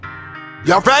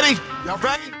Y'all ready? Y'all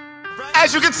ready?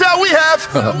 As you can tell, we have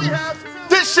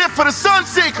this shit for the sun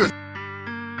seekers.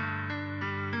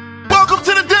 Welcome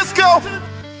to the disco.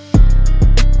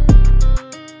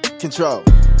 Control.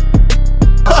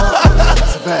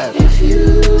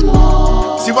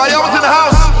 See, while y'all was in the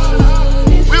house,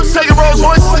 we was taking Rolls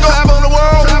Royces to go have on the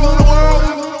world.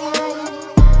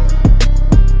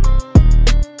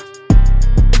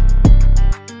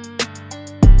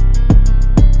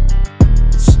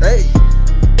 Hey.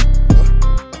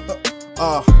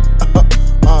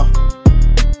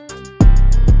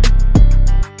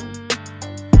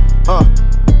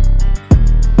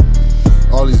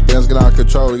 All these bands get out of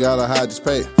control, we gotta hide this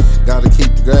pay. Gotta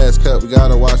keep the grass cut, we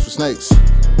gotta watch for snakes.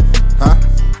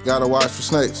 Gotta watch for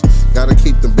snakes. Gotta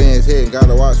keep the bands hidden,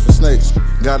 gotta watch for snakes.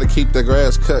 Gotta keep the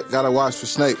grass cut, gotta watch for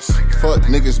snakes. Fuck,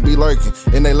 niggas be lurking,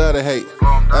 and they love to hate.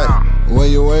 Hey,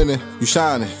 when you winning, you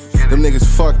shining. Them niggas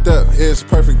fucked up, it's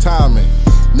perfect timing.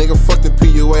 Nigga, fuck the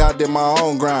PUA, I did my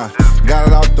own grind. Got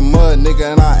it out the mud,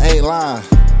 nigga, and I ain't lying.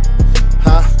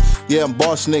 Yeah, I'm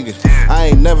boss nigga. I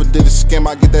ain't never did a scam,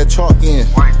 I get that chalk in.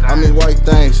 I mean white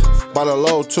things, by the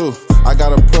low too. I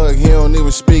got a plug, he don't even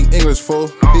speak English, fool.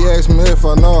 He asked me if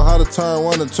I know how to turn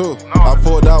 1 to 2. I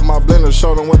pulled out my blender,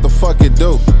 showed him what the fuck it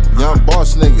do. Young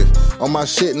boss nigga, on my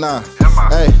shit now.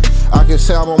 Hey, I can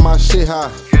say I'm on my shit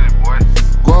high.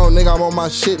 Grown nigga, I'm on my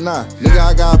shit now. Nigga,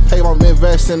 I gotta pay, I'm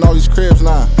investing in all these cribs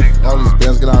now. All these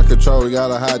bands get out of control, we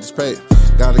gotta hide this pay.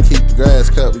 Gotta keep the grass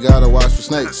cut, we gotta watch for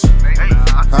snakes.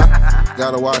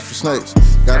 Gotta watch for snakes.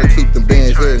 Gotta keep them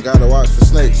bands hidden, gotta watch for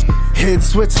snakes. Hit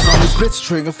switches on this bitch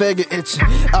trigger, faggot itching.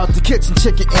 Out the kitchen,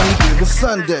 chicken any given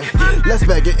Sunday. Let's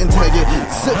bag it and tag it.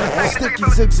 Sip it, sticky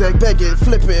zigzag, bag it,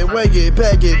 flip it, wag it,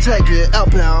 bag it, tag it.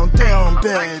 Outbound, down,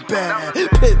 bad, bad.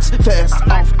 Pitch fast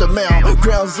off the mound.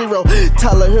 Ground zero,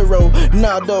 Tyler Hero.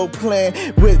 Nado playing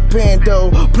with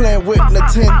Bando, playing with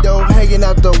Nintendo, hanging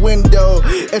out the window.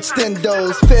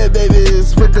 Extendos, fair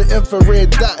babies with the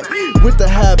infrared dot, with the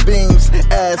high beams,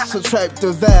 as subtract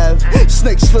the valve.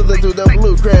 Snakes slither through the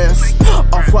bluegrass.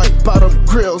 Off-white bottom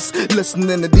grills,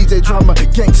 listening to DJ drama,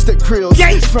 gangsta grillz.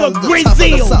 From the top of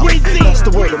the south, that's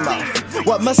the word of mouth.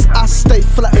 Why must I stay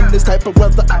flat in this type of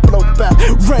weather? I blow back,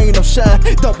 rain or shine,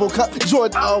 double cut,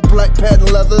 Jordan all black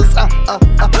patent leathers.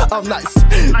 I'm nice,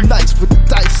 nice with the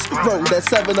dice. Roll that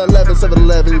 7-Eleven,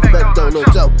 7-Eleven, even back door,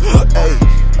 little Joe. Hey,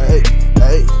 hey,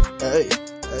 hey, hey,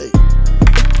 hey.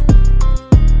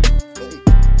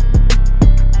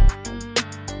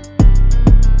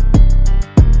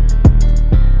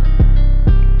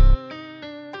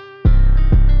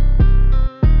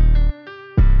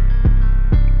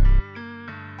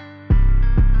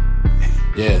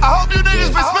 I hope you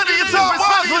niggas been spending